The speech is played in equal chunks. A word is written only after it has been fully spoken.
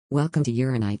Welcome to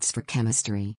Uranites for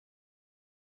Chemistry.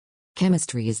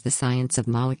 Chemistry is the science of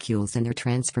molecules and their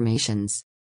transformations.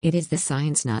 It is the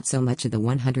science not so much of the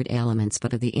 100 elements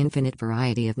but of the infinite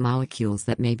variety of molecules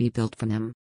that may be built from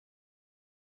them.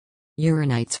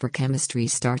 Uranites for Chemistry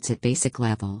starts at basic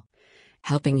level,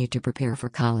 helping you to prepare for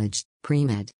college,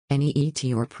 pre-med,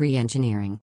 NEET or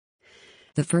pre-engineering.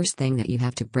 The first thing that you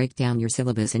have to break down your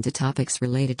syllabus into topics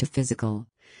related to physical,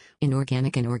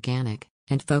 inorganic and organic,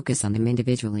 and focus on them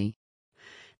individually.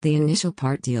 The initial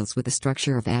part deals with the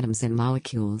structure of atoms and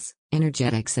molecules,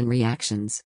 energetics and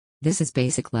reactions. This is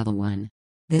basic level 1.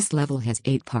 This level has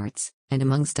 8 parts, and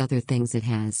amongst other things it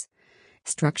has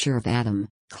structure of atom,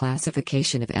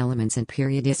 classification of elements and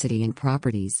periodicity and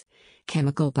properties,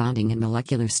 chemical bonding and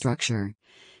molecular structure,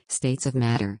 states of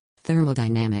matter,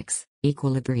 thermodynamics,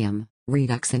 equilibrium,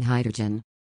 redox and hydrogen.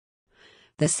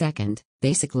 The second,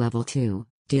 basic level 2,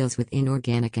 deals with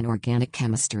inorganic and organic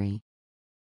chemistry.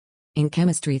 In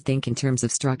chemistry, think in terms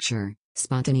of structure,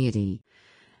 spontaneity,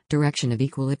 direction of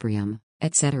equilibrium,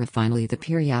 etc. Finally, the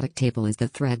periodic table is the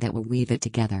thread that will weave it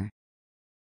together.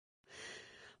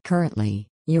 Currently,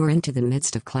 you are into the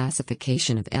midst of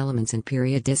classification of elements and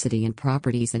periodicity and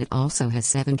properties, and it also has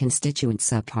 7 constituent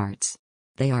subparts.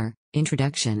 They are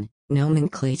introduction,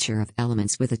 nomenclature of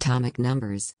elements with atomic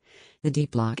numbers, the D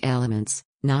block elements,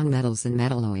 nonmetals and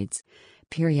metalloids,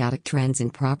 periodic trends in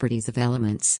properties of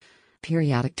elements,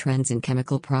 periodic trends in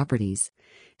chemical properties,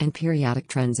 and periodic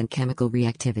trends in chemical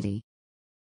reactivity.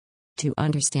 To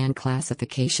understand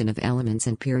classification of elements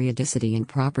and periodicity and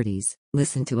properties,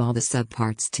 listen to all the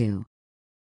subparts too.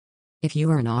 If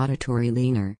you are an auditory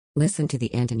learner, listen to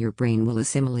the end and your brain will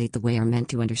assimilate the way are meant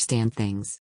to understand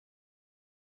things.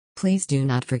 Please do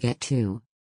not forget to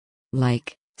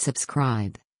like,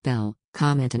 subscribe, bell,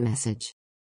 comment and message.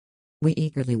 We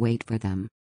eagerly wait for them.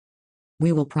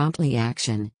 We will promptly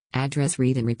action, address,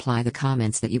 read and reply the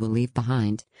comments that you will leave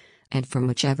behind, and from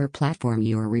whichever platform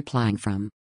you are replying from.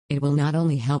 It will not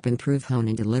only help improve, hone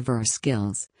and deliver our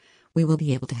skills, we will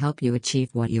be able to help you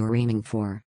achieve what you are aiming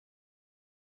for.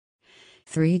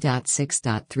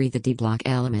 3.6.3 The D block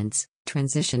elements,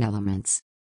 transition elements.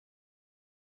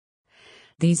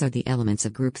 These are the elements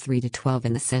of group 3 to 12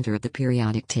 in the center of the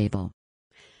periodic table.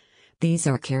 These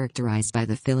are characterized by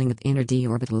the filling of inner d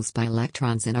orbitals by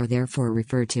electrons and are therefore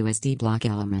referred to as d block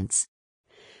elements.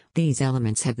 These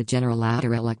elements have the general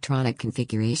outer electronic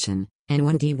configuration,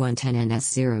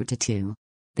 N1D110NS0 to 2.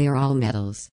 They are all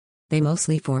metals. They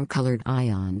mostly form colored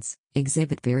ions,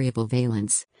 exhibit variable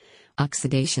valence,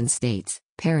 oxidation states,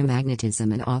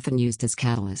 paramagnetism and often used as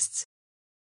catalysts.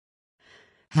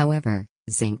 However,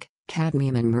 zinc,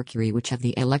 cadmium and mercury, which have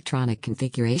the electronic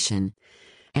configuration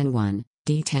N1,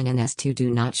 D10 and S2,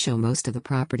 do not show most of the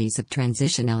properties of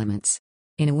transition elements.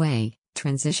 In a way,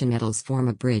 transition metals form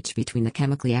a bridge between the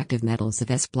chemically active metals of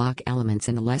S-block elements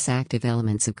and the less active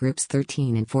elements of groups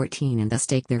 13 and 14 and thus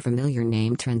take their familiar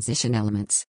name transition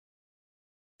elements.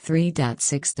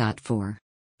 3.6.4.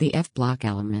 The F-block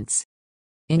elements.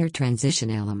 Inner transition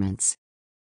elements.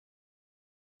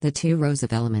 The 2 rows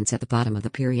of elements at the bottom of the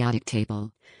periodic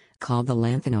table, called the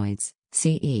lanthanoids,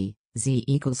 Ce, Z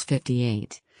equals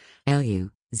 58,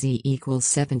 Lu, Z equals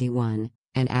 71,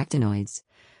 and actinoids,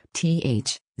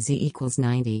 Th, Z equals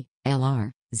 90,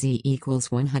 Lr, Z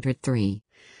equals 103,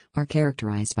 are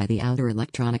characterized by the outer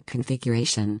electronic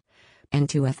configuration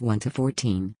N2F1 to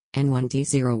 14,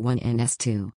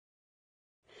 N1D01NS2.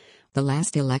 The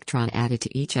last electron added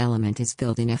to each element is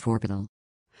filled in f orbital.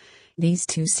 These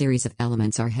 2 series of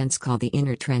elements are hence called the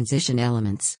inner transition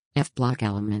elements, F-block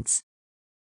elements.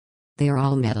 They are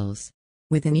all metals.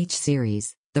 Within each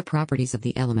series, the properties of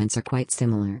the elements are quite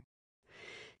similar.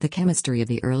 The chemistry of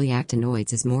the early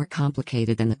actinoids is more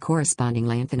complicated than the corresponding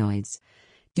lanthanoids,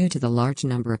 due to the large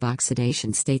number of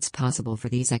oxidation states possible for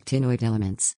these actinoid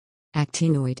elements.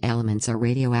 Actinoid elements are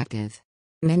radioactive.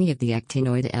 Many of the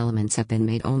actinoid elements have been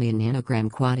made only in nanogram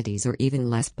quantities or even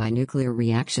less by nuclear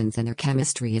reactions, and their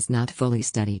chemistry is not fully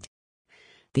studied.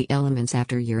 The elements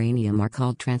after uranium are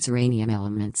called transuranium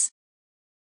elements.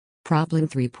 Problem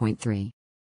 3.3.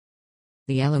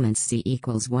 The elements C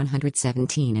equals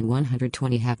 117 and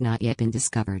 120 have not yet been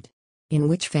discovered. In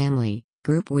which family,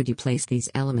 group would you place these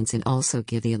elements and also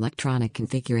give the electronic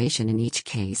configuration in each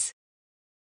case?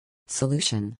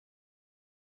 Solution.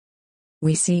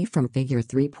 We see from figure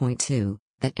 3.2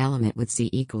 that element with Z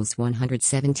equals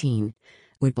 117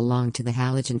 would belong to the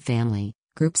halogen family,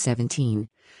 group 17,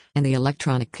 and the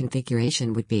electronic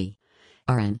configuration would be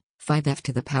Rn, 5f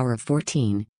to the power of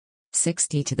 14,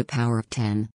 6d to the power of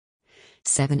 10,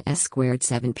 7s squared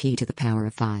 7p to the power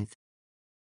of 5.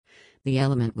 The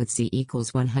element with Z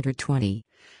equals 120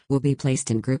 will be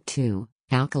placed in group 2,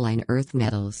 alkaline earth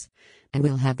metals, and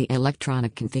will have the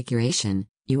electronic configuration,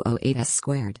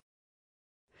 UO8S².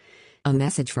 A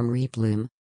message from Replume.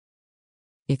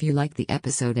 If you like the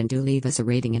episode and do leave us a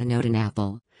rating and a note in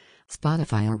Apple,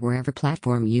 Spotify or wherever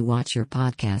platform you watch your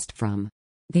podcast from.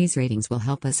 These ratings will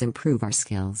help us improve our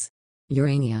skills.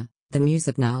 Urania, the muse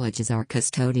of knowledge, is our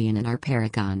custodian and our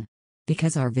paragon.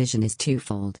 Because our vision is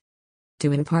twofold.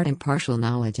 To impart impartial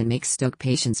knowledge and make stroke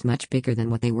patients much bigger than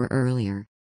what they were earlier.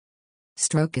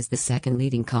 Stroke is the second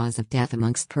leading cause of death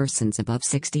amongst persons above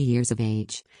 60 years of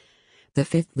age. The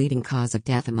fifth leading cause of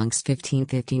death amongst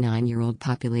 15-59-year-old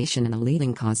population and a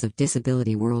leading cause of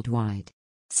disability worldwide.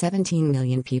 17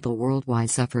 million people worldwide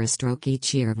suffer a stroke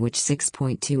each year, of which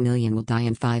 6.2 million will die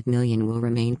and 5 million will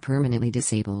remain permanently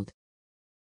disabled.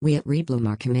 We at Replume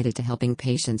are committed to helping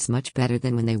patients much better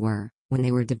than when they were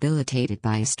debilitated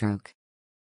by a stroke.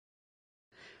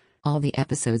 All the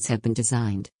episodes have been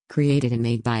designed, created and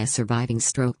made by a surviving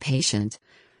stroke patient,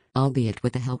 albeit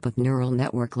with the help of neural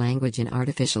network language and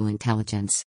artificial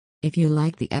intelligence. If you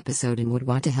like the episode and would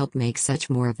want to help make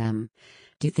such more of them,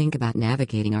 do think about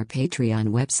navigating our Patreon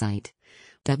website,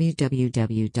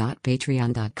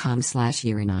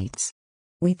 www.patreon.com/Uranites.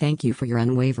 We thank you for your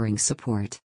unwavering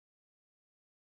support.